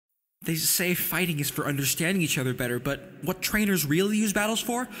They say fighting is for understanding each other better, but what trainers really use battles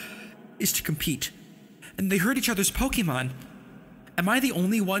for is to compete. And they hurt each other's Pokemon. Am I the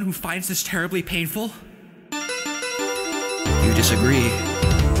only one who finds this terribly painful? You disagree.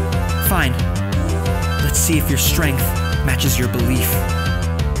 Fine. Let's see if your strength matches your belief.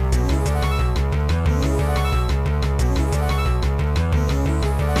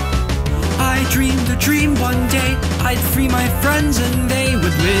 I dreamed a dream one day I'd free my friends and they would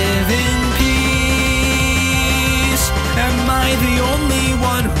live in peace. Am I the only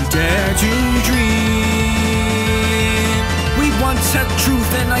one who dare to dream? We once had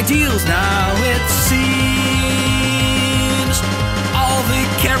truth and ideals, now it seems all they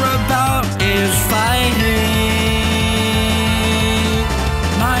care about is fighting.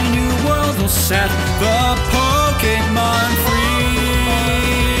 My new world will set the Pokemon free.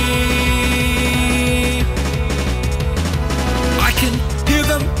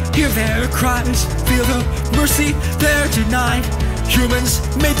 Hear their cries, feel the mercy they're denied. Humans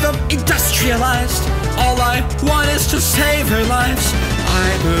made them industrialized. All I want is to save their lives.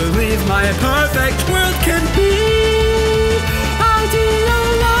 I believe my perfect world can be idealized.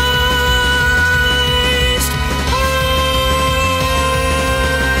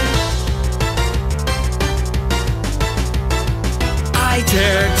 I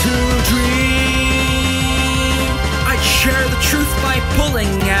dare to dream. I'd share the truth by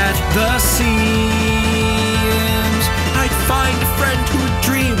pulling at the seams. I'd find a friend who'd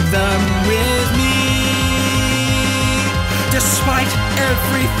dream them with me. Despite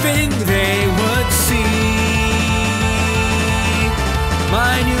everything they would see,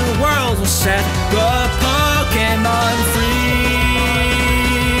 my new world will set the Pokemon free.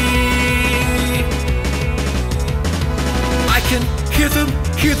 I can hear them,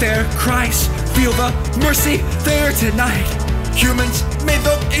 hear their cries, feel the mercy they're denied. Humans made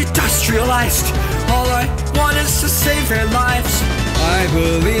them industrialized. All I want is to save their lives. I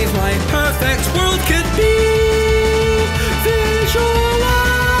believe my perfect world can be visualized.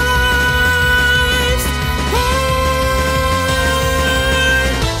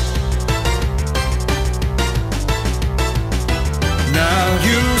 Now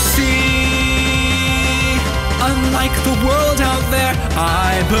you see, unlike the world out there,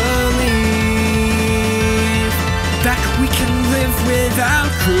 I believe that we can live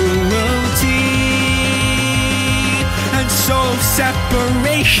without cruelty, and so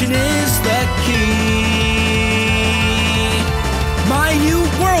separation is the key. My new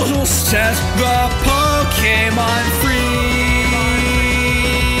world will set the Pokemon free.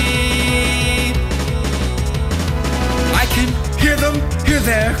 I can hear them, hear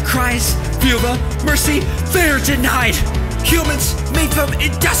their cries, feel the mercy they're denied. Humans made them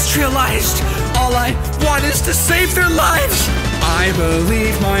industrialized. All I want is to save their lives. I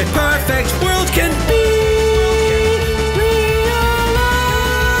believe my perfect world can be realized.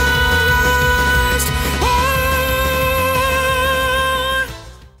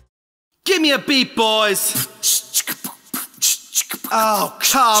 Give me a beat, boys. Oh,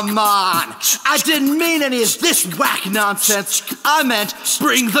 come on. I didn't mean any of this whack nonsense. I meant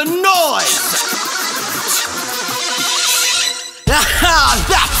bring the noise. Aha,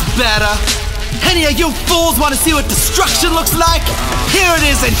 that's better. Any of you fools want to see what destruction looks like? Here it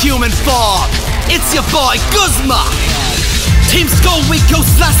is in human form. It's your boy, Guzma. Team Skull, we go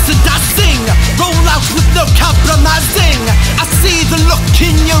slash and dicing. Roll out with no compromising. I see the look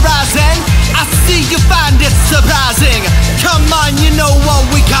in your eyes and I see you find it surprising. Come on, you know what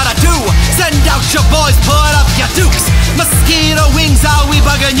we gotta do. Send out your boys, put up your dukes. Mosquito wings, are we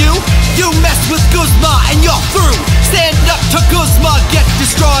bugging you? You mess with Guzma and you're through. Stand up to Guzma, get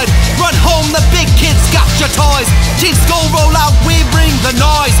destroyed. Run home, the big kids got your toys. Team Skull, roll out, we bring the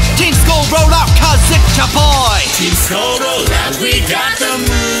noise. Team Skull, roll out, cause it's your boy. Team Skull, roll out, we got the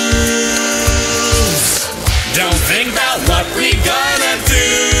moves. Don't think about what we gonna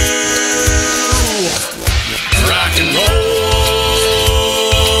do. Rock and roll.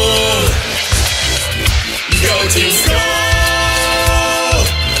 Go Team Skull.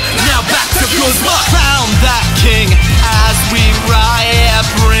 Now back to Guzma. Crown that king as we riot,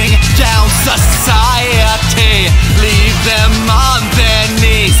 bring down society. Leave them on their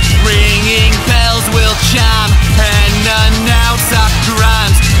knees. Ringing bells will chime and announce our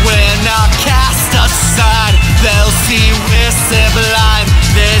crimes. When our cast aside, they'll see we're sublime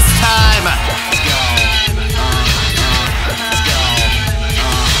this time.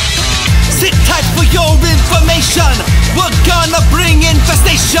 Sit tight for your information. We're gonna bring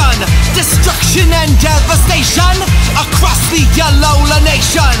infestation, destruction and devastation across the Alola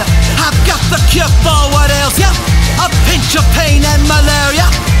nation. I've got the cure for what ails ya, a pinch of pain and malaria.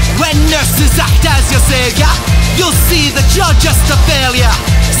 When you'll see that you're just a failure.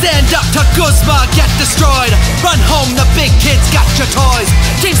 Stand up to Guzma, get destroyed. Run home, the big kids got your toys.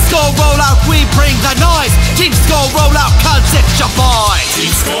 Team Skull roll out, we bring the noise. Team Skull roll out, cause it's your boy.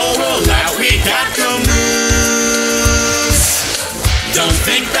 Team Skull roll out, we got the moves. Don't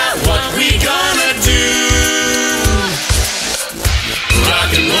think that what we gonna do.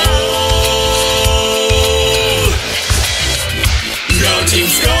 Rock and roll. Go Team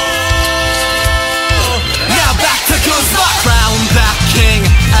Skull. Now back to Guzma. Crown that king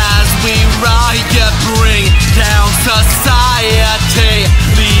as we riot, bring down society.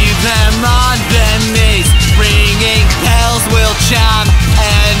 Leave them on their knees. Ringing bells will chime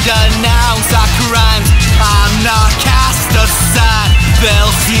and announce our crimes. I'm not cast aside.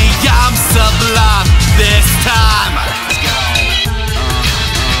 They'll see I'm sublime this time.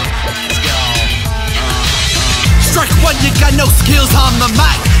 Strike one, you got no skills on the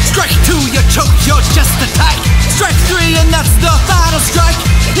mic. Strike two, you choke, you're just a type. Strike three, and that's the final strike.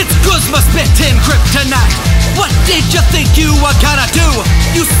 It's Guzma spitting kryptonite. What did you think you were gonna do?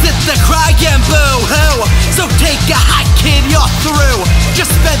 You sit there crying boo-hoo. So take a hike, kid, you're through.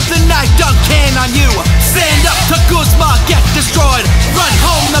 Just spent the night dunking on you. Stand up to Guzma, get destroyed. Run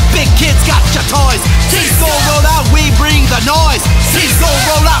home, the big kids got your toys. Team Skull roll out, we bring the noise. Team Skull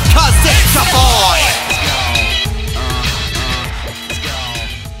roll out, cause it's a boy.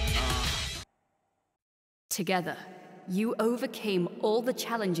 Together, you overcame all the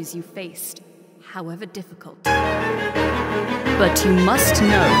challenges you faced, however difficult. But you must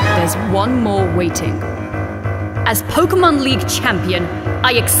know there's one more waiting. As Pokemon League champion,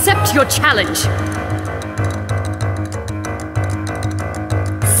 I accept your challenge.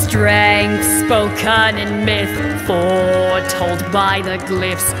 Strength spoken in myth, foretold by the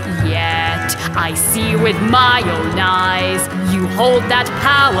glyphs. Yet I see with my own eyes, you hold that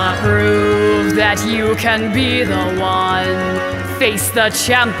power. Prove that you can be the one. Face the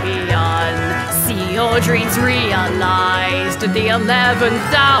champion. See your dreams realized. The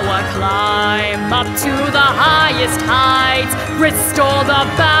 11th hour, climb up to the highest heights. Restore the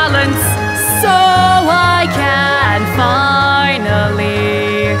balance so I can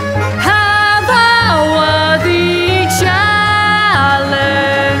finally have a worthy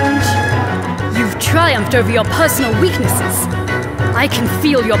challenge. You've triumphed over your personal weaknesses. I can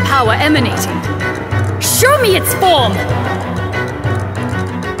feel your power emanating. Show me its form!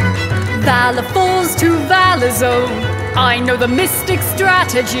 Valor falls to Valor Zone. I know the mystic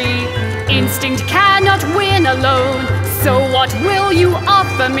strategy. Instinct cannot win alone. So what will you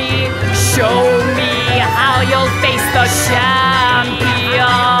offer me? Show me how you'll face the champion.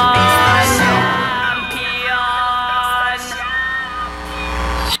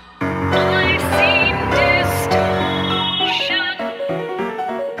 I've seen distortion.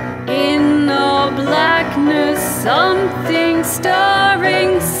 In the blackness, something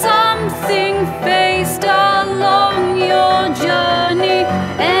stirring, something faced along your journey,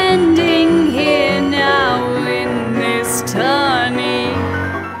 ending here now in this tourney.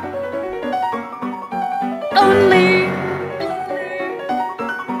 Only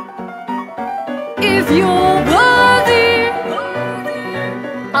if you're worthy.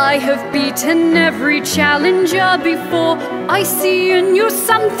 I have beaten every challenger before. I see in you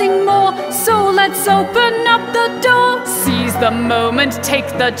something more. So let's open up the door. Seize the moment, take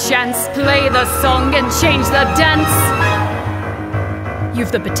the chance. Play the song and change the dance.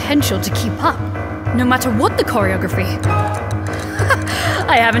 You've the potential to keep up, no matter what the choreography.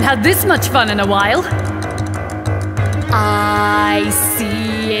 I haven't had this much fun in a while. I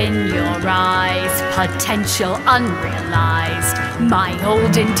see in your eyes potential unrealized. My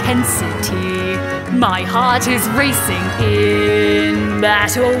old intensity, my heart is racing. In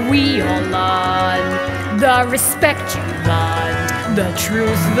battle we all learn the respect you learned, the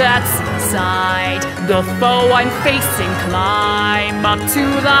truth that's inside. The foe I'm facing, climb up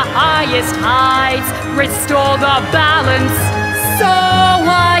to the highest heights. Restore the balance so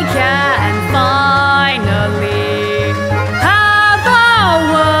I can finally have a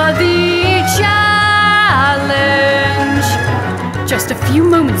worthy challenge. Just a few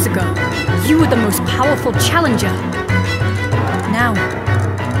moments ago, you were the most powerful challenger. Now,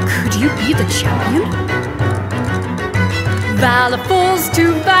 could you be the champion? Valor falls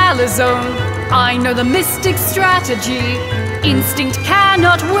to Valor Zone. I know the mystic strategy. Instinct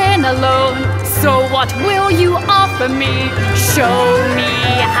cannot win alone. So what will you offer me? Show me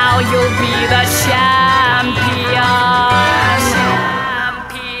how you'll be the champion.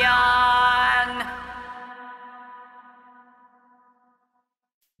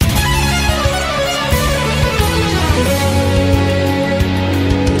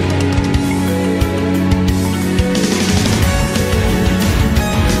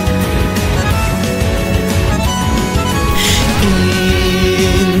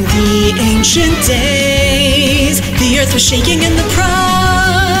 ancient days, the earth was shaking and the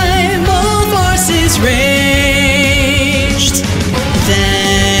primal forces raged.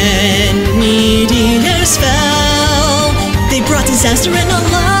 Then meteors fell, they brought disaster and a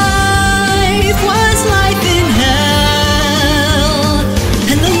life was life in hell.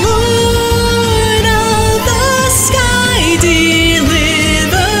 And the Lord of the sky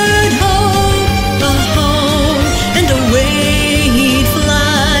delivered home, a home, and away he'd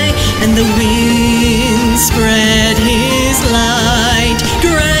fly, and the wind spread his light,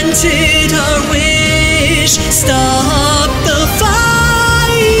 granted our wish, stop the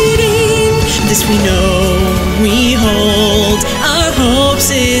fighting. This we know, we hold our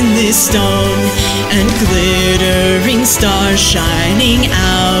hopes in this stone, and glittering stars shining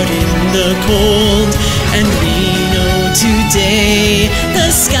out in the cold. And we know today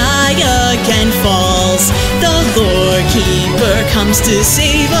the sky again falls, the Lord Keeper comes to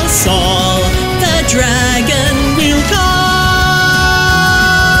save us all, the dragon will call.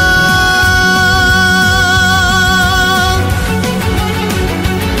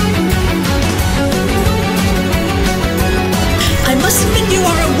 I must admit you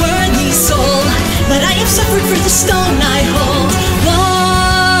are a worthy soul, but I have suffered for the stone I hold.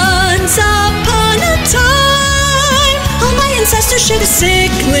 Once upon a time, all my ancestors shared a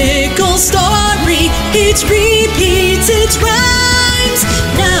cyclical story. It repeats its rhymes.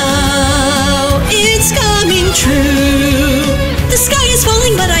 Now it's coming true. The sky is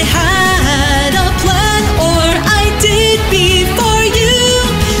falling, but I had a plan, or I did before you.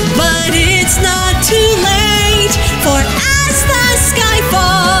 But it's not too late, for as the sky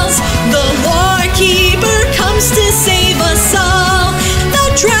falls, the Lord Keeper comes to save us all.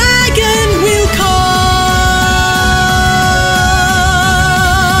 The dragon will call,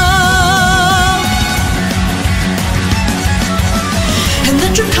 and the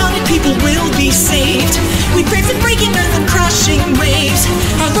draconic people will be saved. We brave the breaking earth and crashing waves.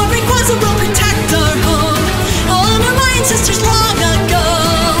 Our Lord Rayquaza will protect our home. All honor my ancestors long ago.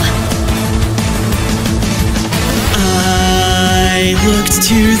 I looked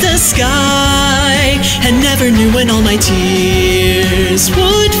to the sky and never knew when all my tears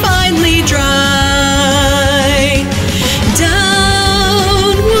would finally dry.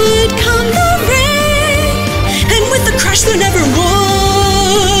 Down would come the rain, and with the crash there never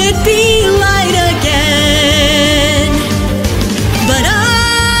would be light again. But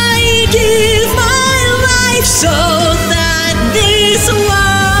I give my life so that this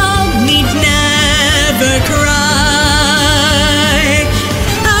world need never cry.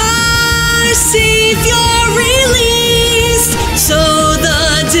 Our Savior released, so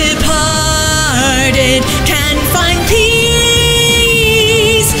the departed can find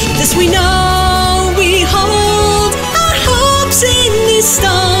peace. This we know, we hold our hopes in this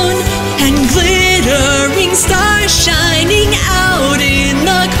stone, and glittering stars shining out in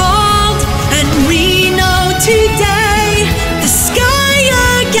the cold. And we know today the sky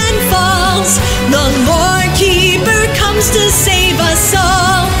again falls, the Lord Keeper comes to save us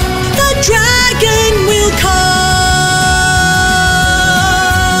all, the dragon will call.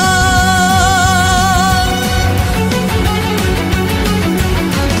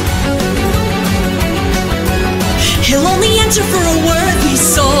 He'll only answer for a worthy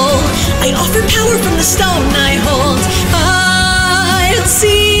soul. I offer power from the stone I hold. I'll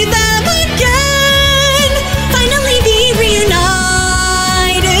see them again, finally be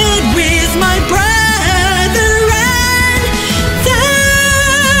reunited with my brethren.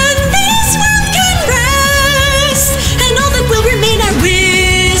 Then this world can rest, and all that will remain are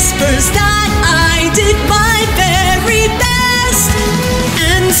whispers that I did my very best.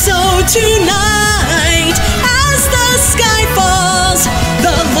 And so tonight, as the sky falls,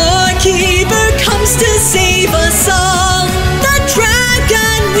 the Lord Keeper comes to save us all, the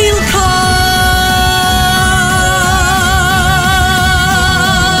dragon will call.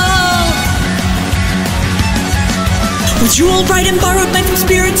 With jewel bright and borrowed might from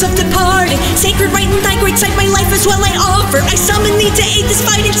spirits of departed, sacred right in thy great sight my life as well I offer. I summon thee to aid this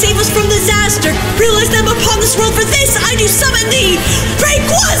fight and save us from disaster. Realize them upon this world, for this I do summon thee,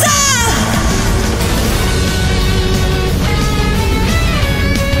 Rayquaza!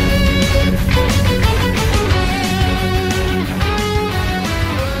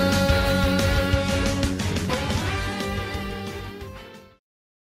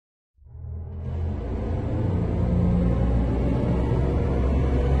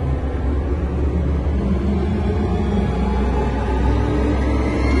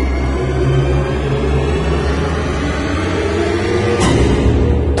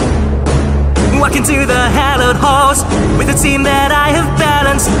 Walk into the hallowed halls with a team that I have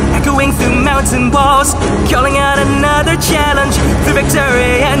balanced songs echoing through mountain walls, calling out another challenge through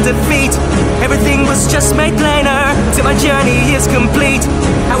victory and defeat. Everything was just made plainer till my journey is complete.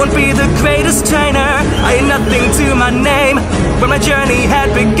 I won't be the greatest trainer, I ain't nothing to my name when my journey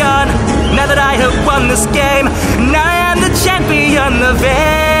had begun. Now that I have won this game, now I am the champion, the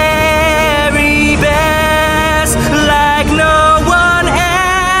very best, like no one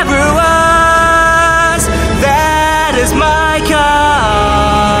ever was. That is my cause.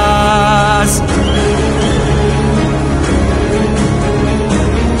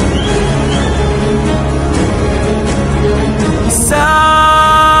 So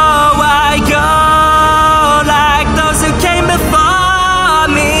I go like those who came before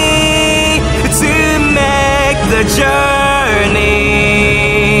me to make the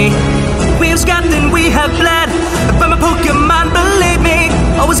journey. We have scrapped and we have bled, but my Pokemon, believe me,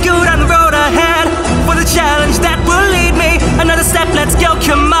 always good on the road ahead for the challenge that will lead me. Another step, let's go,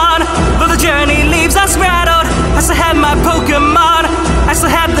 come on. Though the journey leaves us rattled, I still have my Pokemon, I still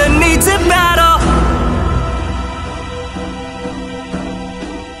have the need to battle.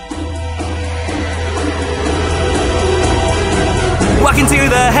 Walking through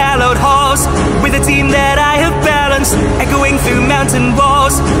the hallowed halls with a team that I have balanced, echoing through mountain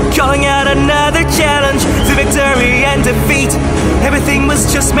walls, calling out another challenge through victory and defeat. Everything was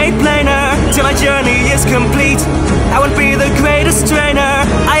just made plainer till my journey is complete. I won't be the greatest trainer,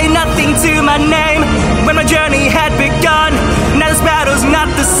 I ain't nothing to my name when my journey had begun. Now this battle's not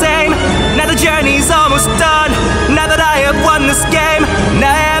the same, now the journey's almost done. Now that I have won this game,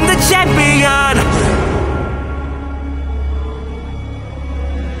 now I am the champion.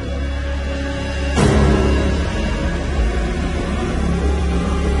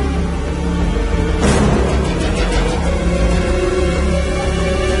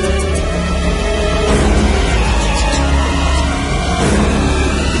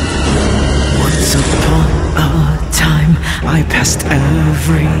 I passed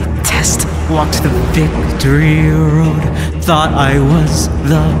every test, walked the victory road, thought I was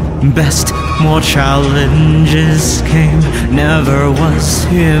the best. More challenges came, never was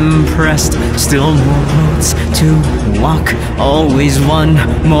impressed. Still more roads to walk, always one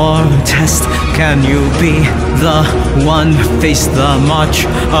more test. Can you be the one? Face the march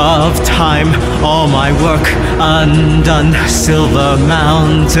of time, all my work undone. Silver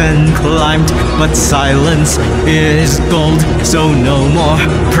mountain climbed, but silence is gold, so no more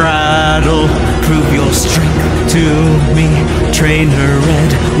prattle. Prove your strength to me. Trainer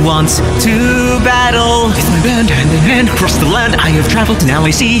Red wants to battle. With my band hand in hand across the land I have traveled. Now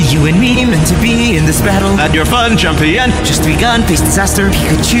I see you and me meant to be in this battle. Had your fun, champion. Just begun, face disaster.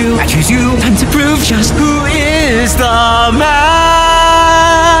 Pikachu, I choose you. Time to prove just who is the master.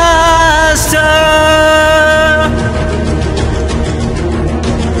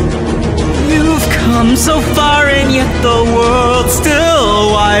 You've come so far and yet the world's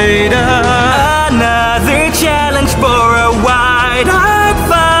still wider. Another challenge for a wide-eyed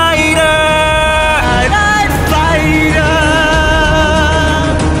fighter. Wide-eyed fighter.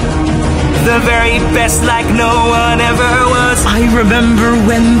 The very best, like no one ever was. I remember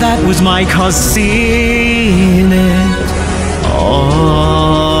when that was my cause, seeing it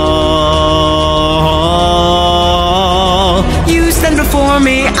all. You stand before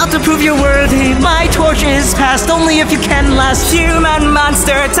me, out to prove you're worthy. My torch is passed, only if you can last. Human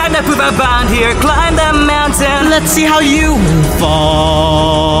monster, time to prove a bond here. Climb the mountain, let's see how you will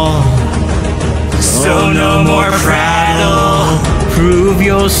fall. So no more prattle. Prove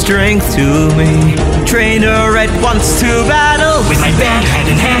your strength to me. Trainer Red wants to battle. With my band hand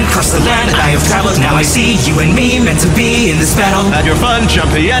in hand across the land I have traveled. Now I see you and me meant to be in this battle. Had your fun,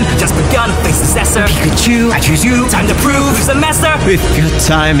 champion. Just begun, face disaster. Pikachu, I choose you. Time to prove who's the master. If your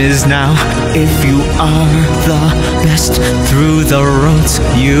time is now, if you are the best. Through the roads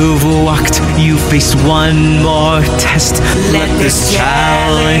you've walked, you face one more test. Let this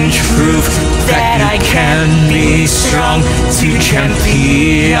challenge prove that I can be strong. Two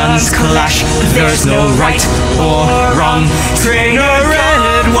champions clash, there's no right or wrong. Trainer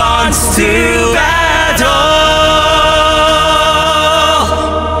Red wants to